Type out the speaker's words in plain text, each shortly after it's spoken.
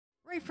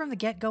Right from the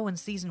get-go in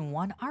Season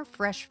 1, our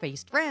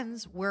fresh-faced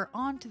friends were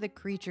on to the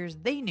creatures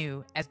they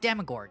knew as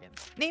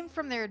Demogorgons. Named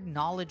from their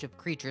knowledge of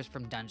creatures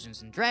from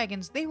Dungeons &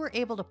 Dragons, they were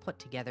able to put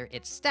together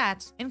its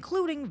stats,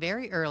 including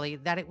very early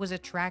that it was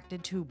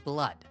attracted to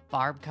blood.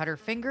 Barb cut her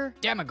finger,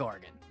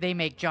 Demogorgon. They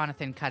make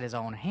Jonathan cut his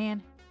own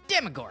hand,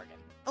 Demogorgon.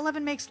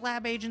 11 makes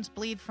lab agents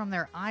bleed from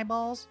their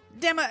eyeballs.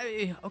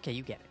 Okay,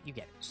 you get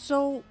it.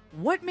 So,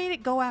 what made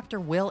it go after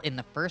Will in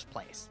the first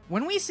place?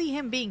 When we see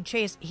him being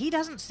chased, he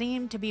doesn't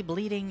seem to be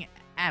bleeding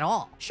at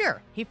all.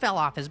 Sure, he fell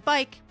off his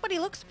bike, but he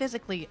looks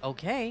physically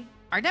okay.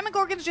 Are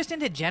Demogorgons just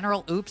into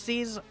general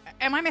oopsies?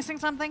 Am I missing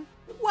something?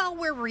 While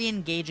we're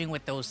re-engaging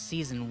with those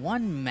Season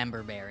 1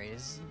 member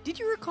berries, did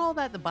you recall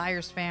that the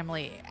Byers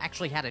family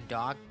actually had a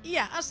dog?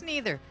 Yeah, us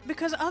neither.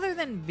 Because other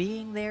than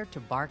being there to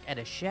bark at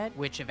a shed,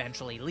 which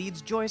eventually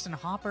leads Joyce and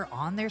Hopper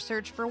on their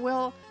search for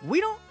Will, we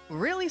don't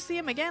really see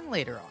him again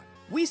later on.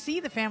 We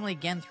see the family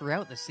again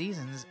throughout the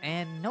seasons,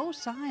 and no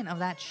sign of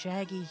that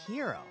shaggy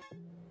hero.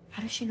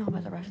 How does she know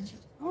about the Russians?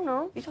 I don't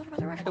know. You thought about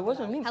the Russians? It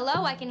wasn't me.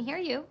 Hello, I can hear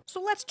you.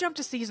 So let's jump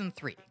to Season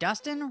 3.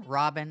 Dustin,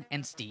 Robin,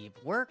 and Steve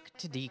work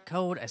to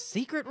decode a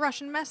secret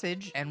Russian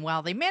message, and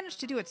while they managed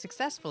to do it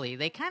successfully,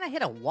 they kind of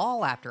hit a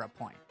wall after a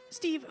point.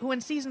 Steve, who in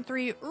Season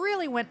 3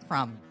 really went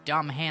from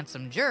dumb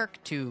handsome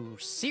jerk to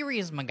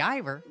serious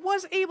MacGyver,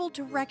 was able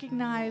to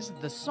recognize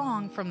the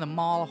song from the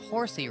mall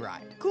horsey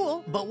ride.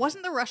 Cool, but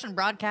wasn't the Russian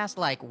broadcast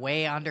like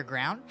way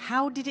underground?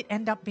 How did it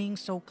end up being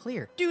so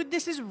clear? Dude,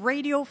 this is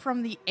radio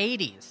from the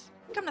 80s.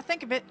 Come to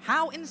think of it,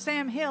 how in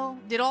Sam Hill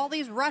did all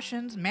these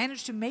Russians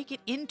manage to make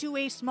it into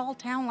a small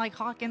town like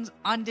Hawkins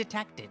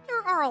undetected?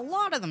 There are a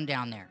lot of them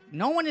down there.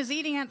 No one is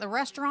eating at the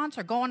restaurants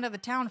or going to the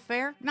town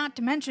fair, not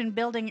to mention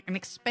building an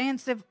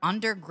expansive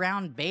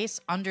underground base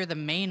under the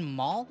main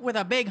mall with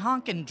a big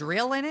honkin'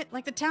 drill in it.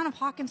 Like, the town of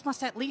Hawkins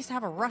must at least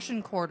have a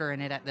Russian quarter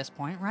in it at this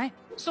point, right?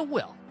 So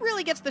Will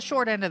really gets the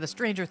short end of the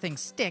Stranger Things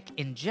stick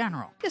in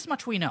general. This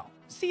much we know.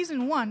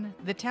 Season 1,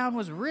 the town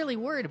was really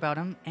worried about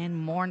him and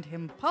mourned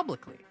him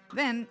publicly.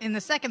 Then, in the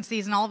second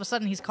season, all of a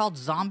sudden he's called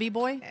Zombie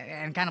Boy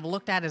and kind of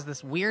looked at as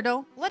this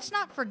weirdo. Let's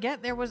not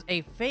forget there was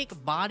a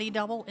fake body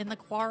double in the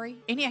quarry.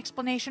 Any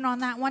explanation on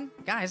that one?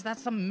 Guys,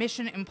 that's some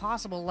Mission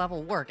Impossible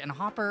level work, and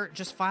Hopper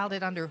just filed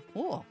it under,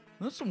 oh,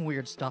 that's some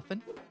weird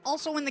stuffing.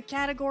 Also in the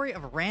category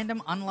of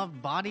random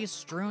unloved bodies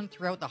strewn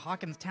throughout the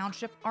Hawkins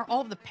Township are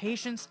all of the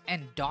patients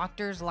and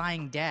doctors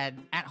lying dead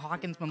at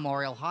Hawkins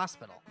Memorial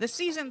Hospital. The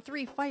Season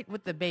 3 fight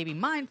with the baby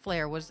Mind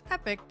Flayer was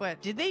epic, but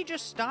did they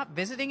just stop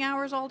visiting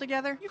hours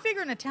altogether? You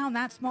figure in a town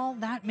that small,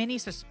 that many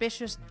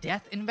suspicious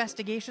death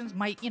investigations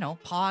might,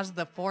 pause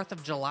the 4th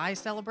of July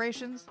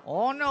celebrations?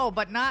 Oh no,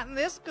 but not in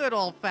this good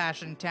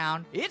old-fashioned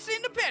town. It's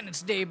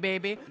Independence Day,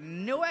 baby.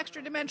 No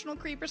extra dimensional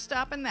creepers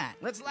stopping that.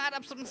 Let's light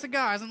up some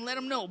cigars and let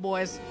them know,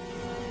 boys.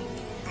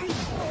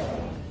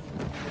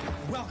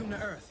 Welcome to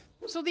Earth.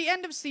 So the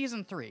end of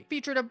Season 3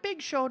 featured a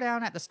big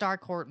showdown at the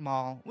Starcourt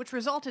Mall, which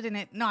resulted in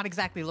it not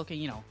exactly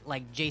looking,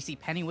 like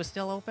JCPenney was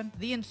still open.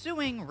 The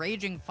ensuing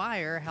raging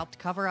fire helped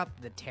cover up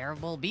the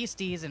terrible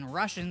beasties and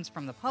Russians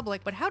from the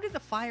public, but how did the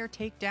fire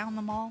take down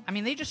the mall? I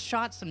mean, they just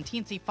shot some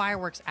teensy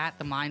fireworks at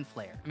the Mind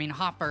Flayer. I mean,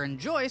 Hopper and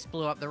Joyce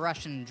blew up the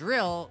Russian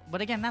drill,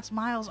 but again, that's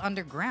miles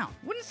underground.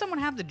 Wouldn't someone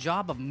have the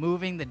job of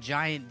moving the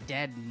giant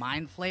dead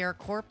Mind Flayer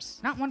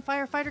corpse? Not one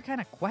firefighter kind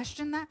of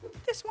questioned that?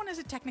 This one is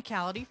a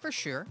technicality for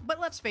sure, but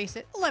let's face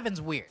it, 11's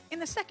weird. In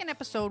the second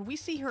episode, we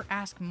see her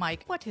ask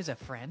Mike what is a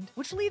friend,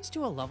 which leads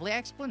to a lovely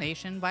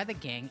explanation by the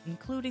gang,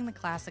 including the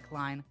classic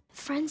line,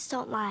 "Friends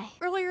don't lie."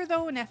 Earlier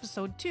though, in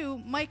episode 2,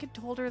 Mike had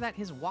told her that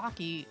his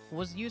walkie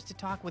was used to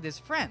talk with his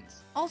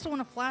friends. Also in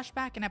a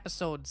flashback in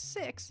episode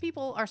 6,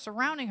 people are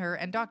surrounding her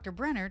and Dr.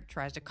 Brenner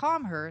tries to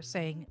calm her,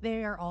 saying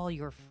they are all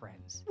your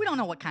friends. We don't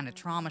know what kind of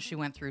trauma she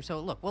went through,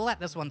 so look, we'll let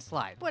this one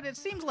slide. But it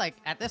seems like,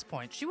 at this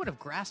point, she would have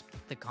grasped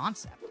the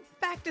concept.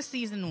 Back to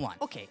Season 1.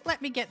 Okay,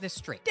 let me get this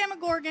straight.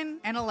 Demogorgon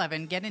and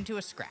 11 get into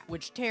a scrap,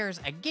 which tears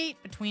a gate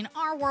between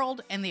our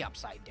world and the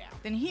Upside Down.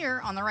 Then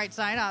here, on the right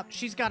side up,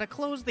 she's got to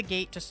close the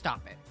gate to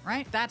stop it,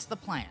 right? That's the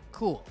plan.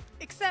 Cool.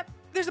 Except,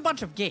 there's a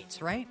bunch of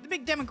gates, right? The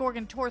big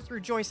Demogorgon tore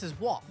through Joyce's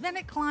wall. Then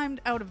it climbed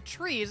out of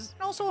trees,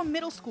 and also a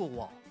middle school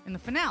wall in the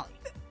finale.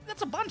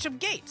 That's a bunch of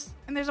gates.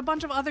 And there's a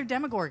bunch of other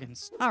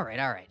Demogorgons.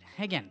 Alright.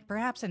 Again,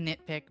 perhaps a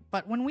nitpick,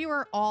 but when we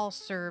were all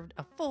served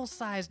a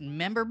full-sized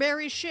member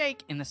berry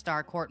shake in the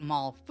Starcourt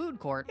Mall food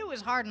court, it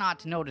was hard not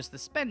to notice the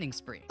spending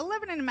spree.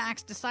 11 and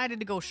Max decided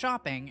to go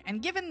shopping,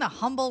 and given the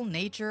humble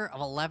nature of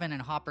 11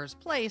 and Hopper's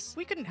place,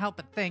 we couldn't help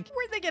but think,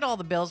 where'd they get all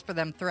the bills for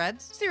them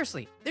threads?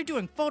 Seriously, they're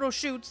doing photo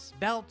shoots,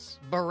 belts,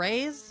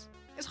 berets?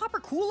 Is Hopper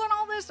cool on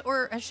all this,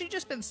 or has she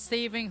just been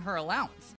saving her allowance?